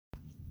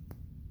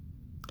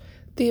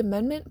The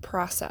amendment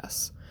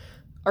process.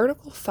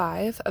 Article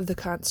 5 of the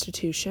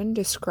Constitution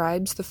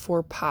describes the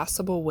 4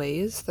 possible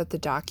ways that the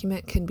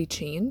document can be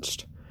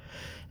changed.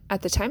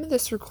 At the time of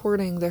this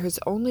recording, there has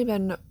only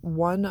been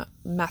one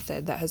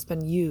method that has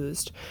been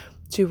used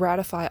to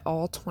ratify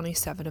all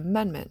 27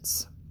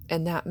 amendments,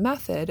 and that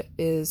method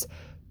is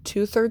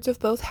 2/3 of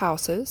both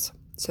houses,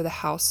 so the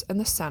House and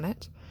the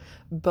Senate,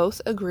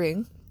 both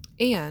agreeing,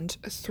 and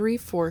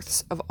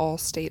 3/4 of all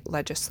state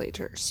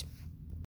legislatures.